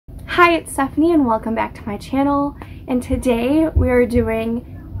Hi, it's Stephanie and welcome back to my channel, and today we are doing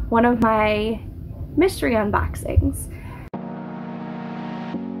one of my mystery unboxings.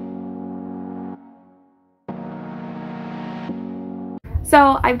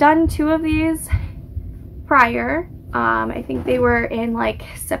 So I've done two of these prior. I think they were in like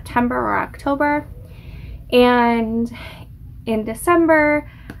September or October, and in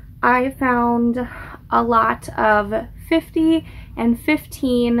December I found a lot of 50 and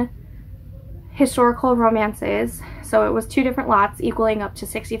 15 historical romances. So it was two different lots equaling up to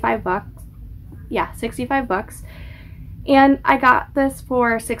 65 bucks. Yeah, 65 bucks. And I got this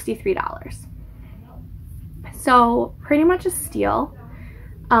for $63. So pretty much a steal.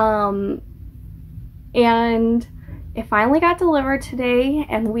 And it finally got delivered today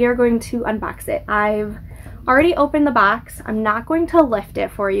and we are going to unbox it. I've already opened the box. I'm not going to lift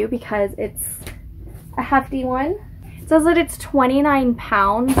it for you because it's a hefty one. It says that it's 29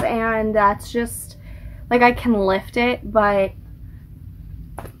 pounds and that's just, like, I can lift it, but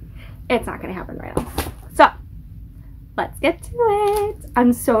it's not going to happen right now. So, let's get to it.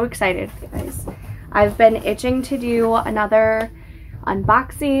 I'm so excited, guys. I've been itching to do another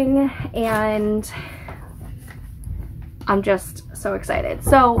unboxing and I'm just so excited.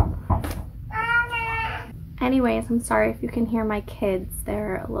 So, anyways, I'm sorry if you can hear my kids.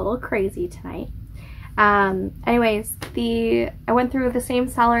 They're a little crazy tonight. Anyways, I went through the same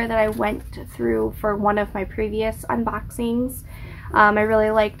seller that I went through for one of my previous unboxings. I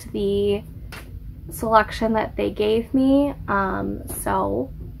really liked the selection that they gave me.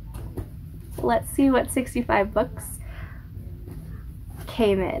 So let's see what 65 books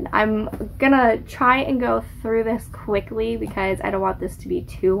came in. I'm gonna try and go through this quickly because I don't want this to be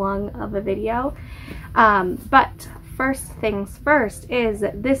too long of a video. But first things first is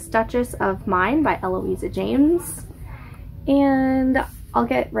This Duchess of Mine by Eloisa James. And I'll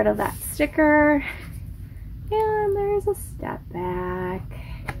get rid of that sticker. And there's a step back.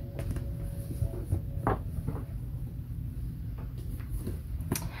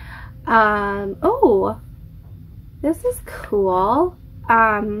 Oh, this is cool.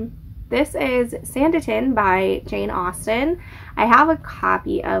 This is Sanditon by Jane Austen. I have a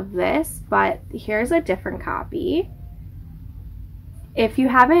copy of this, but here's a different copy. If you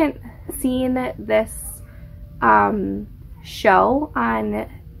haven't seen this show on, I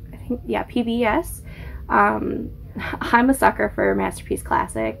think, yeah, PBS, I'm a sucker for Masterpiece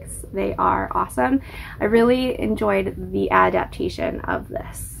Classics. They are awesome. I really enjoyed the adaptation of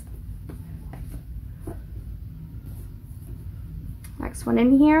this. Next one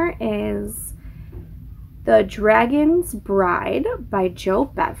in here is The Dragon's Bride by Jo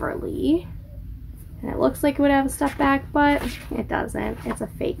Beverly. And it looks like it would have a step back, but it doesn't. It's a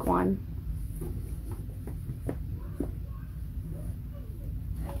fake one.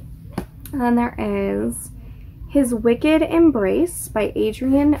 And then there is His Wicked Embrace by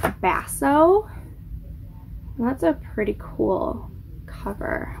Adrienne Basso. And that's a pretty cool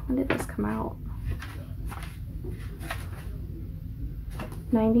cover. When did this come out?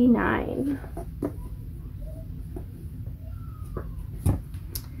 99.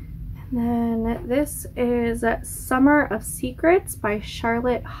 And then this is Summer of Secrets by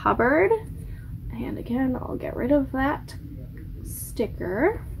Charlotte Hubbard. And again, I'll get rid of that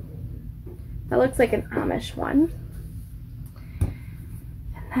sticker. That looks like an Amish one.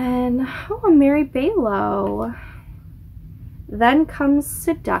 And then, oh, a Mary Baylow. Then Comes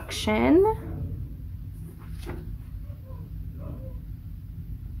Seduction.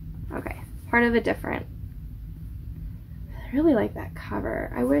 Okay, part of a different. I really like that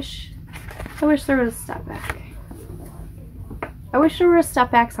cover. I wish there was a step back. I wish there were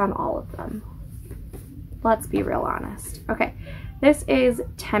step backs on all of them. Let's be real honest. Okay, this is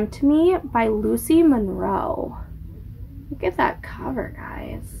Tempt Me by Lucy Monroe. Look at that cover,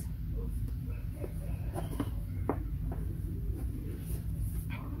 guys.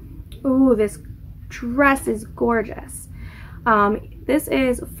 Ooh, this dress is gorgeous. This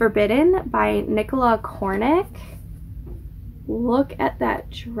is Forbidden by Nicola Cornick. Look at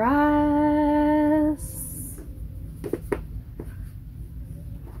that dress.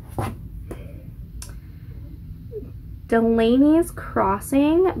 Delaney's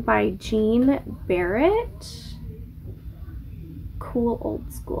Crossing by Jean Barrett. Cool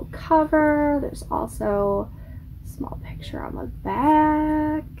old school cover. There's also a small picture on the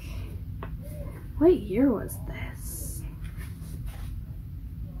back. What year was this?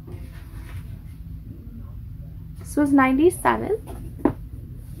 This was 97.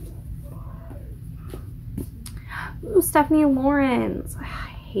 Ooh, Stephanie Lawrence. I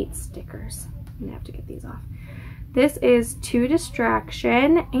hate stickers. I'm gonna have to get these off. This is To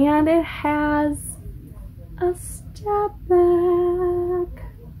Distraction, and it has a step back.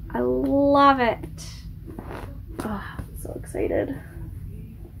 I love it. Oh, I'm so excited.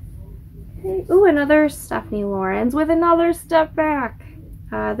 Okay. Ooh, another Stephanie Lawrence with another step back.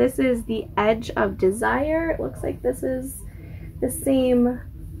 This is The Edge of Desire. It looks like this is the same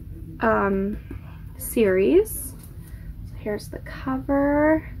series. So here's the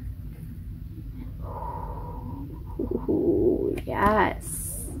cover. Ooh,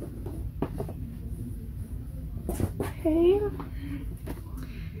 yes. Okay.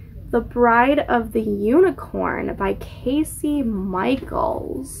 The Bride of the Unicorn by Casey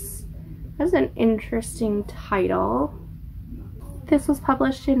Michaels. That's an interesting title. This was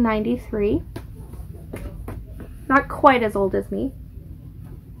published in '93. Not quite as old as me.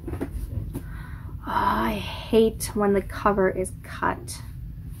 Oh, I hate when the cover is cut.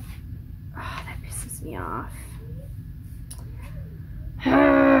 Oh, that pisses me off.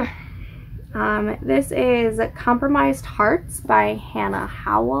 This is Compromised Hearts by Hannah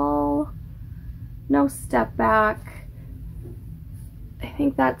Howell. No step back. I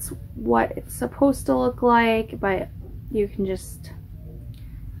think that's what it's supposed to look like, but you can just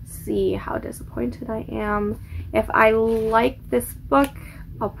see how disappointed I am. If I like this book,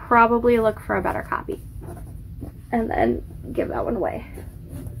 I'll probably look for a better copy and then give that one away.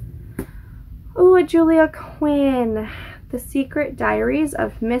 Ooh, a Julia Quinn. The Secret Diaries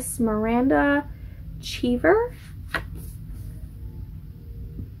of Miss Miranda Cheever.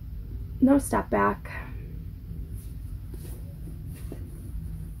 No step back.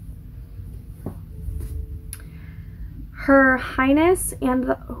 Her Highness and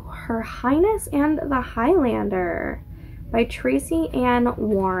the Highlander by Tracy Ann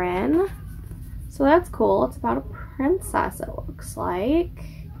Warren. So that's cool. It's about a princess, it looks like.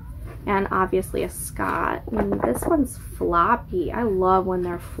 And obviously a Scot. And this one's floppy. I love when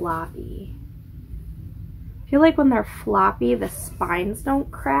they're floppy. I feel like when they're floppy, the spines don't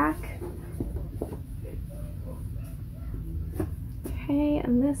crack. Okay,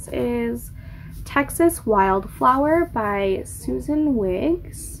 and this is Texas Wildflower by Susan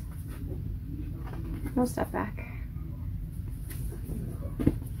Wiggs. No step back.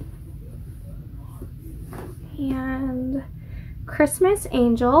 And Christmas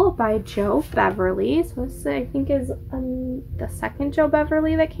Angel by Jo Beverly. So this, I think, is the second Jo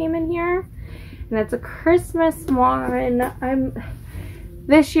Beverly that came in here. And it's a Christmas one.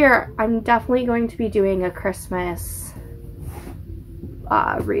 This year, I'm definitely going to be doing a Christmas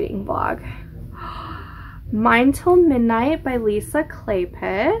reading vlog. Mine Till Midnight by Lisa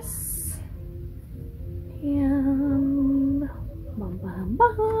Kleypas. And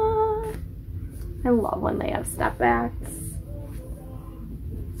I love when they have step backs.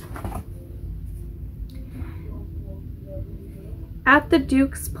 At the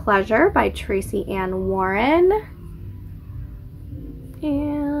Duke's Pleasure by Tracy Ann Warren.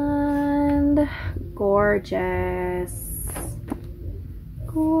 And gorgeous.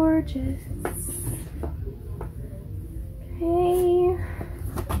 Gorgeous. Okay.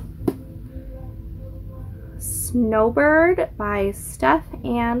 Snowbird by Steph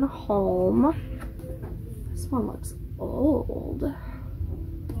Ann Holm. This one looks old.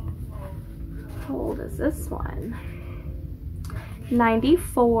 How old is this one?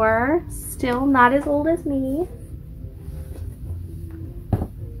 94. Still not as old as me.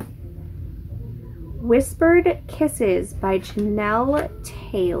 Whispered Kisses by Janelle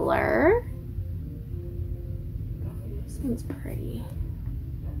Taylor. This one's pretty.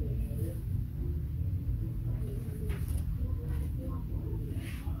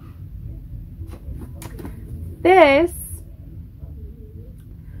 This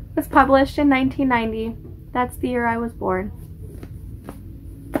was published in 1990. That's the year I was born.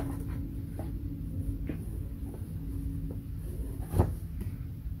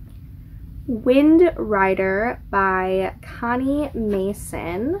 Wind Rider by Connie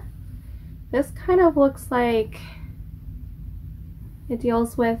Mason. This kind of looks like it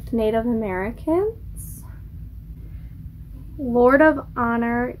deals with Native Americans. Lord of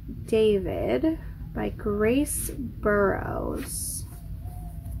Honor David by Grace Burrows.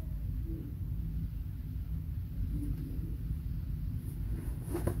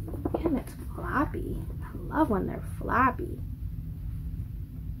 Man, it's floppy. I love when they're floppy.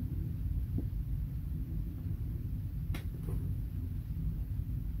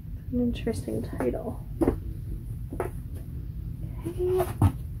 An interesting title. Okay.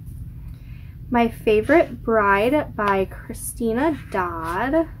 My Favorite Bride by Christina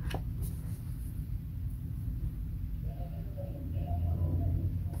Dodd.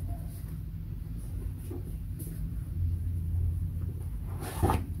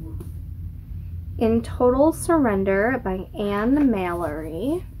 In Total Surrender by Anne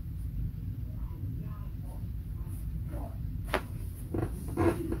Mallory.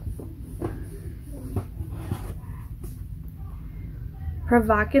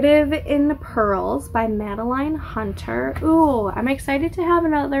 Provocative in Pearls by Madeline Hunter. Ooh, I'm excited to have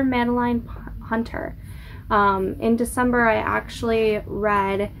another Madeline Hunter. In December, I actually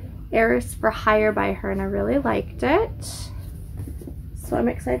read Heiress for Hire by her, and I really liked it. So I'm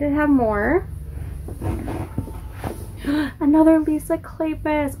excited to have more. Another Lisa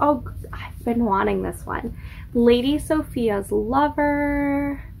Kleypas. Oh, I've been wanting this one. Lady Sophia's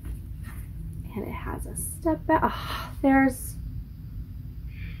Lover. And it has a step back. Oh, there's...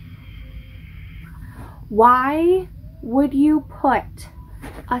 Why would you put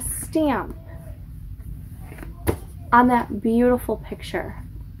a stamp on that beautiful picture?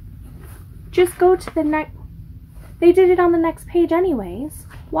 Just go to the next... They did it on the next page anyways.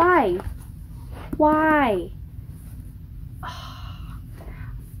 Why? Why?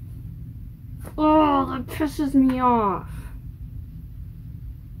 Oh, that pisses me off.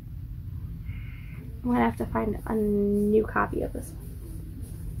 I'm gonna have to find a new copy of this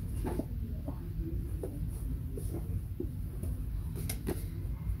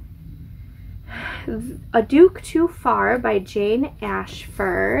one. A Duke Too Far by Jane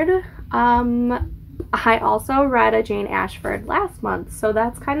Ashford. I also read a Jane Ashford last month, so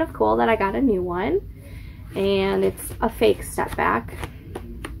that's kind of cool that I got a new one. And it's a fake step back.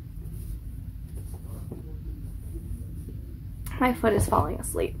 My foot is falling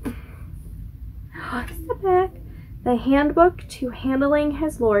asleep. Step back. The Handbook to Handling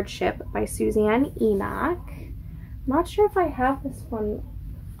His Lordship by Suzanne Enoch. I'm not sure if I have this one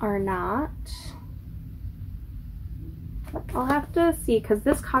or not. I'll have to see because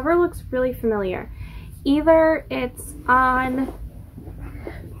this cover looks really familiar. Either it's on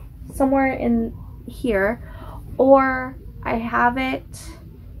somewhere in here or I have it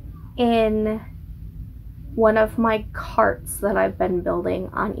in one of my carts that I've been building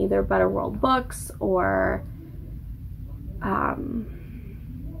on either Better World Books or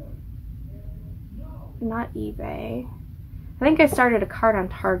not eBay. I think I started a cart on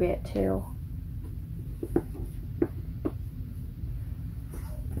Target too.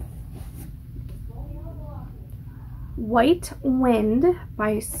 White Wind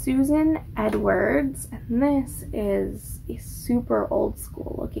by Susan Edwards, and this is a super old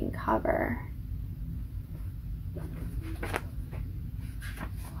school looking cover.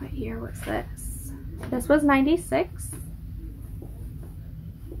 What year was this? This was 96.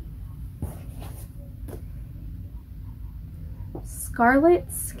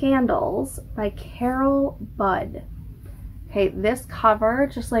 Scarlet Scandals by Carol Budd. Okay, this cover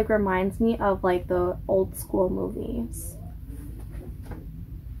just like reminds me of like the old school movies.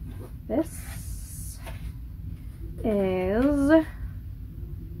 This is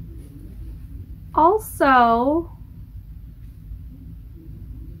also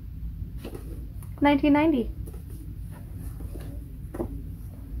 1990.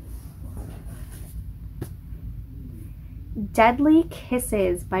 Deadly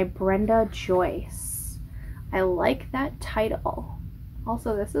Kisses by Brenda Joyce. I like that title.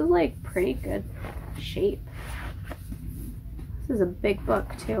 Also, this is like pretty good shape. This is a big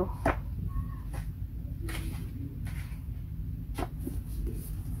book too.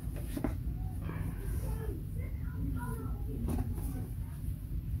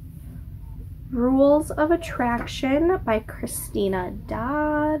 Rules of Attraction by Christina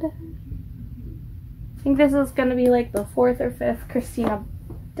Dodd. I think this is going to be like the 4th or 5th Christina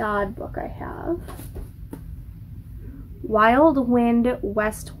Dodd book I have. Wild Wind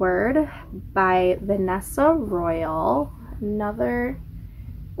Westward by Vanessa Royal. Another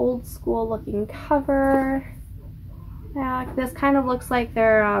old school looking cover. This kind of looks like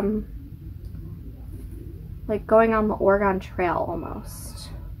they're like going on the Oregon Trail almost.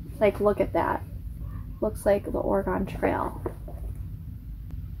 Like, look at that. Looks like the Oregon Trail.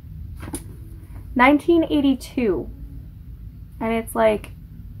 1982. And it's like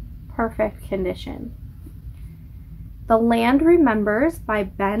perfect condition. The Land Remembers by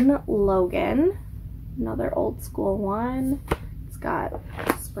Ben Logan. Another old school one. It's got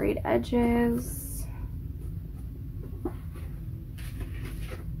sprayed edges.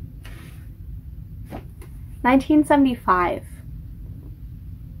 $1975.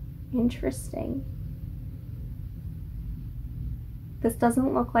 Interesting. This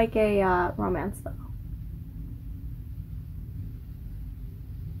doesn't look like a romance though.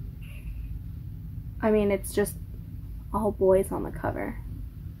 I mean, it's just all boys on the cover.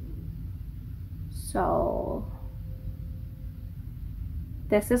 So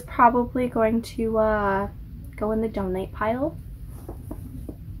This is probably going to go in the donate pile.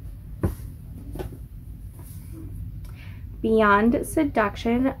 Beyond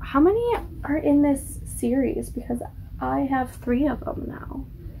Seduction. How many are in this series? Because I have 3 of them now.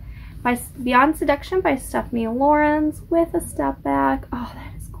 Beyond Seduction by Stephanie Lawrence with a step back. Oh,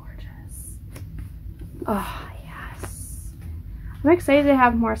 that is gorgeous. Oh, yes. I'm excited to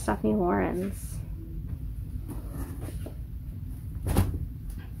have more Stephanie Lawrence.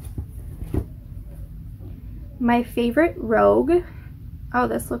 My Favorite Rogue. Oh,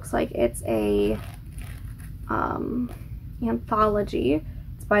 this looks like it's a anthology.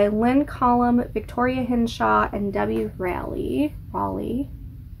 It's by Lynn Collum, Victoria Hinshaw, and Debbie Raleigh.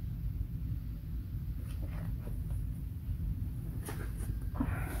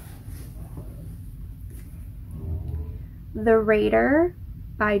 The Raider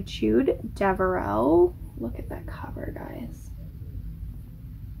by Jude Devereaux. Look at that cover, guys.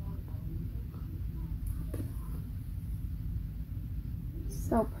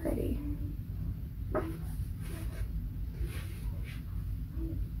 So pretty.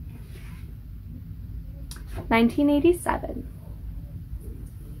 $19.87.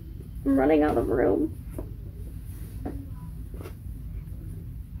 I'm running out of room.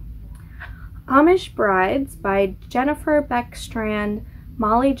 Amish Brides by Jennifer Beckstrand,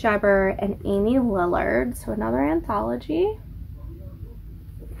 Molly Jebber, and Amy Lillard. So another anthology.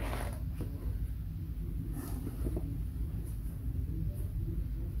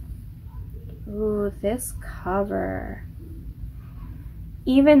 Ooh, this cover.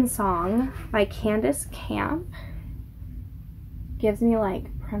 Evensong by Candace Camp. Gives me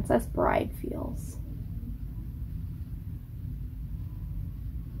like Princess Bride feels.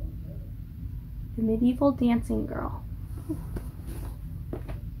 The Medieval Dancing Girl.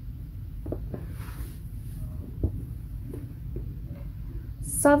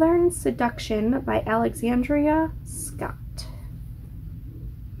 Southern Seduction by Alexandria Scott.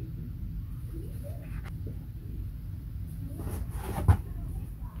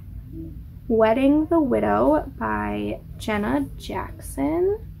 Wedding the Widow by Jenna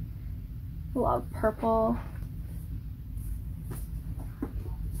Jackson. Love purple.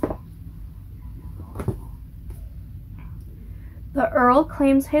 The Earl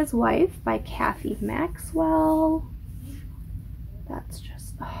Claims His Wife by Kathy Maxwell. That's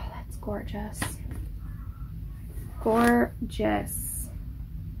just, oh, that's gorgeous. Gorgeous.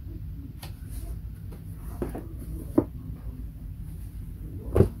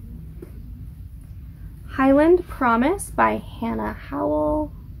 Highland Promise by Hannah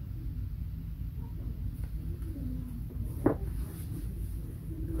Howell.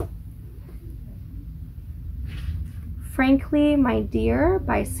 Frankly, My Dear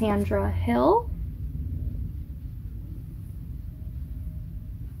by Sandra Hill.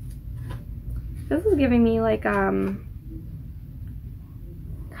 This is giving me like kind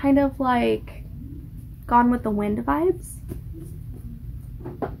of like Gone with the Wind vibes.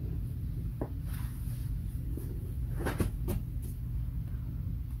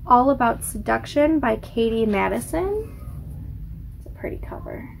 All About Seduction by Katie Madison. It's a pretty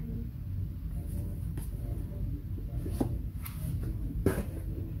cover.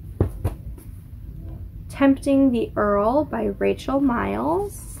 Tempting the Earl by Rachel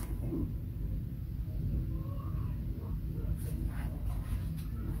Miles.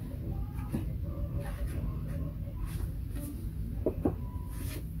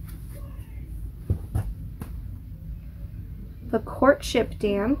 The Courtship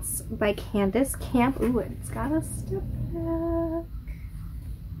Dance by Candace Camp. Ooh, it's got a step back.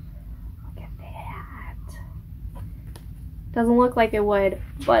 Look at that. Doesn't look like it would,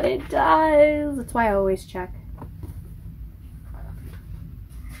 but it does. That's why I always check.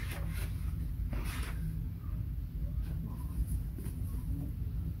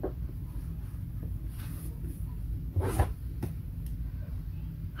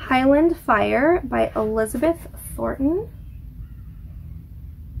 Highland Fire by Elizabeth Thornton.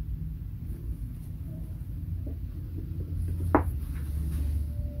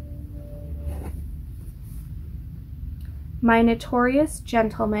 My Notorious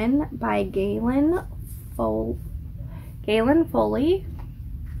Gentleman by Galen Foley.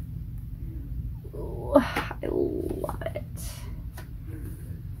 Ooh, I love it.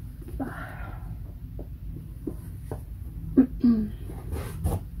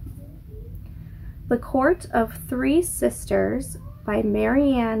 The Court of Three Sisters by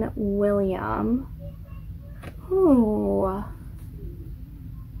Marianne William. Ooh,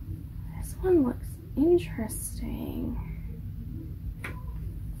 this one looks interesting.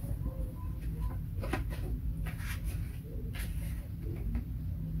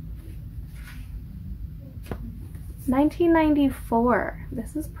 1994.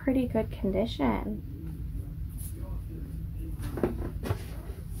 This is pretty good condition.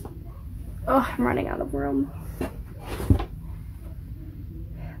 Oh, I'm running out of room.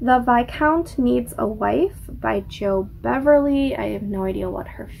 The Viscount Needs a Wife by Jo Beverly. I have no idea what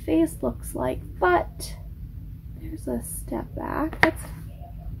her face looks like, but there's a step back. That's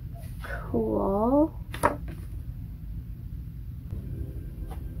cool.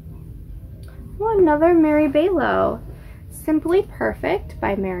 Oh, another Mary Baylow. Simply Perfect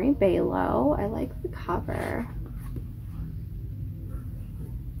by Mary Baylow. I like the cover.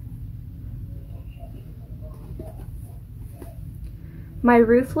 My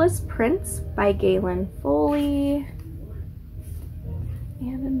Ruthless Prince by Galen Foley.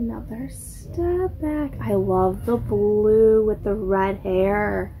 And another step back. I love the blue with the red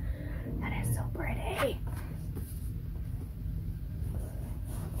hair. That is so pretty.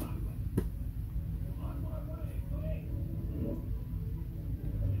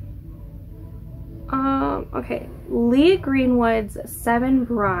 Okay, Lee Greenwood's Seven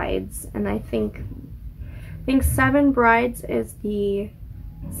Brides, and I think Seven Brides is the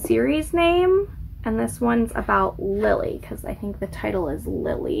series name, and this one's about Lily, because I think the title is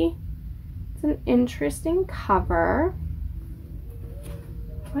Lily. It's an interesting cover.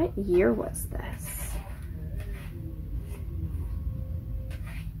 What year was this?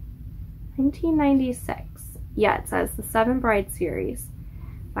 1996. Yeah, it says the Seven Brides series.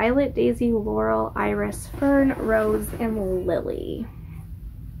 Violet, Daisy, Laurel, Iris, Fern, Rose, and Lily.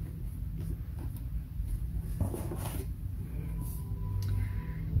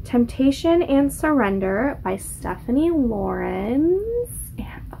 Temptation and Surrender by Stephanie Lawrence. And,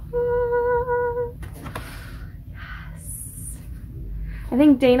 yes. I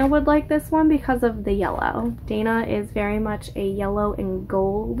think Dana would like this one because of the yellow. Dana is very much a yellow and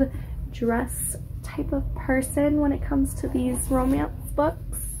gold dress type of person when it comes to these romance books.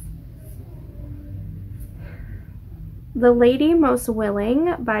 The Lady Most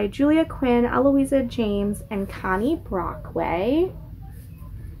Willing by Julia Quinn, Eloisa James, and Connie Brockway.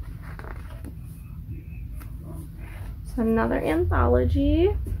 So another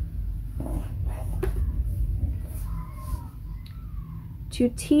anthology. To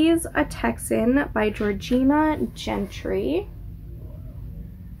Tease a Texan by Georgina Gentry.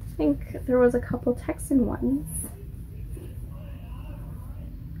 I think there was a couple Texan ones.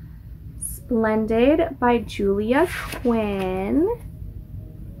 Splendid by Julia Quinn.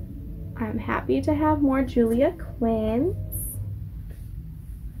 I'm happy to have more Julia Quinns.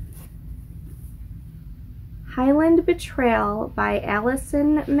 Highland Betrayal by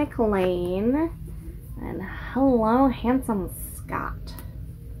Allison McLean. And Hello, Handsome Scott.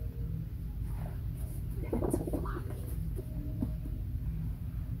 It's floppy.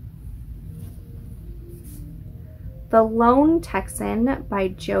 The Lone Texan by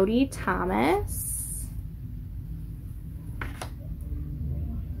Jody Thomas.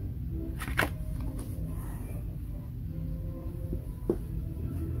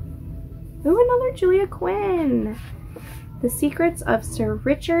 Ooh, another Julia Quinn. The Secrets of Sir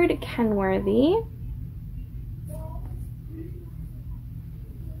Richard Kenworthy.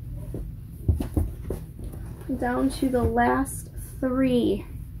 Down to the last three.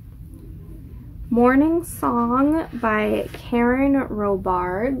 Morning Song by Karen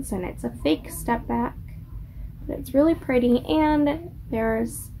Robards, and it's a fake step back, but it's really pretty, and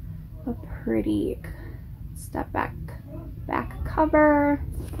there's a pretty step back cover.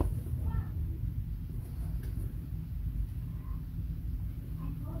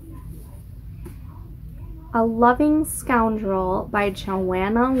 A Loving Scoundrel by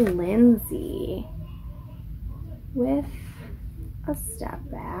Joanna Lindsay with a step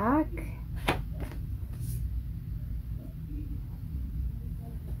back.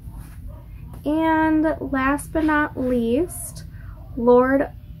 And last but not least, Lord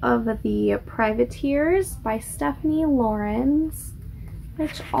of the Privateers by Stephanie Lawrence,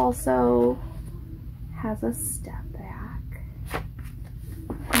 which also has a step back.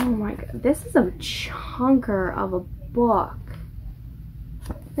 Oh my god, this is a chunker of a book.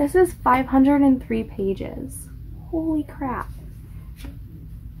 This is 503 pages. Holy crap.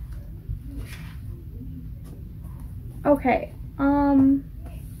 Okay,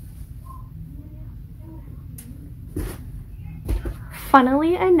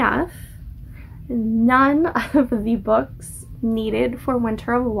 funnily enough, none of the books needed for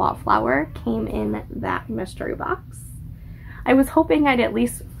Winter of the Wallflower came in that mystery box. I was hoping I'd at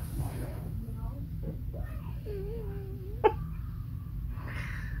least...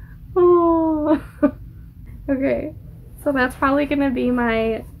 Oh. Okay, so that's probably gonna be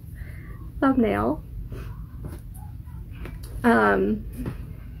my thumbnail. Let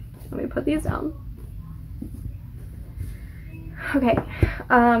me put these down. Okay,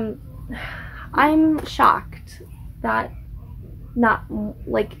 I'm shocked that not,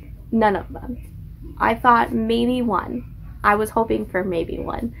 like, none of them. I thought maybe one. I was hoping for maybe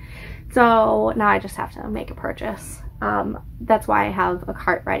one. So now I just have to make a purchase. That's why I have a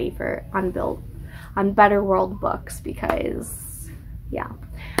cart ready for on Better World Books, because yeah.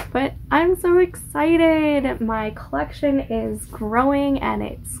 But I'm so excited. My collection is growing and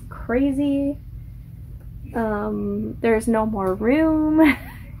it's crazy. There's no more room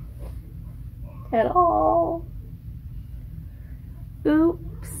at all.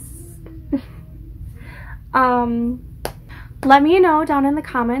 Oops. Let me know down in the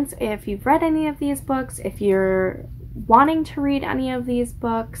comments if you've read any of these books, if you're wanting to read any of these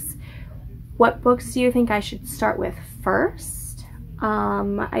books. What books do you think I should start with first?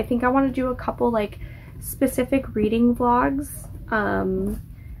 I think I want to do a couple like specific reading vlogs.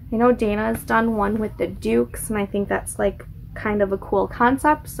 I know Dana's done one with the Dukes, and I think that's like kind of a cool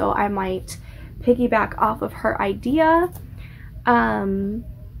concept, so I might piggyback off of her idea.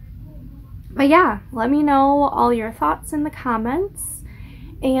 But yeah, let me know all your thoughts in the comments,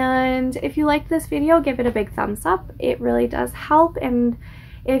 and if you like this video, give it a big thumbs up. It really does help, and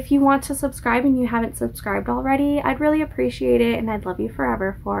if you want to subscribe and you haven't subscribed already, I'd really appreciate it, and I'd love you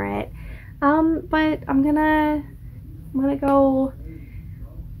forever for it. But I'm gonna go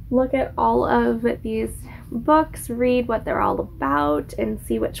look at all of these books, read what they're all about, and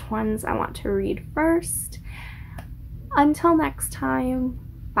see which ones I want to read first. Until next time,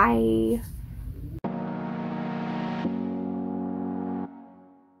 bye.